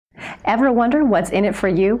Ever wonder what's in it for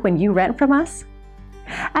you when you rent from us?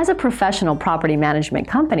 As a professional property management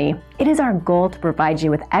company, it is our goal to provide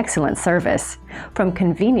you with excellent service, from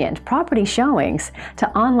convenient property showings to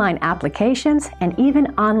online applications and even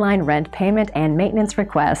online rent payment and maintenance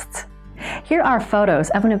requests. Here are photos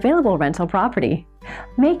of an available rental property.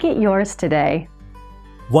 Make it yours today.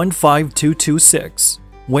 15226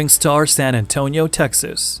 Wingstar, San Antonio,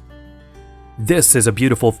 Texas. This is a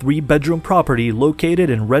beautiful 3-bedroom property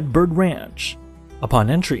located in Redbird Ranch.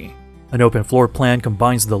 Upon entry, an open floor plan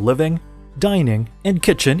combines the living, dining, and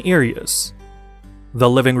kitchen areas. The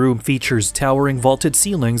living room features towering vaulted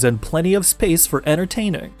ceilings and plenty of space for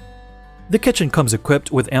entertaining. The kitchen comes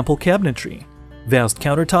equipped with ample cabinetry, vast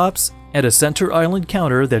countertops, and a center island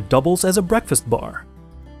counter that doubles as a breakfast bar.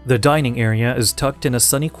 The dining area is tucked in a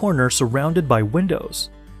sunny corner surrounded by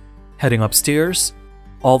windows. Heading upstairs,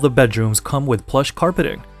 all the bedrooms come with plush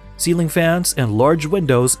carpeting, ceiling fans, and large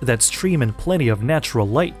windows that stream in plenty of natural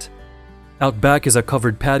light. Out back is a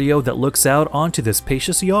covered patio that looks out onto the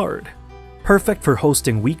spacious yard, perfect for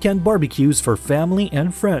hosting weekend barbecues for family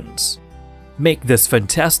and friends. Make this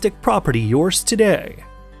fantastic property yours today.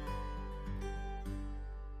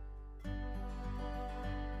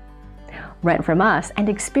 Rent from us and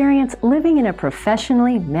experience living in a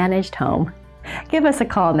professionally managed home. Give us a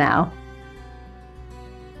call now.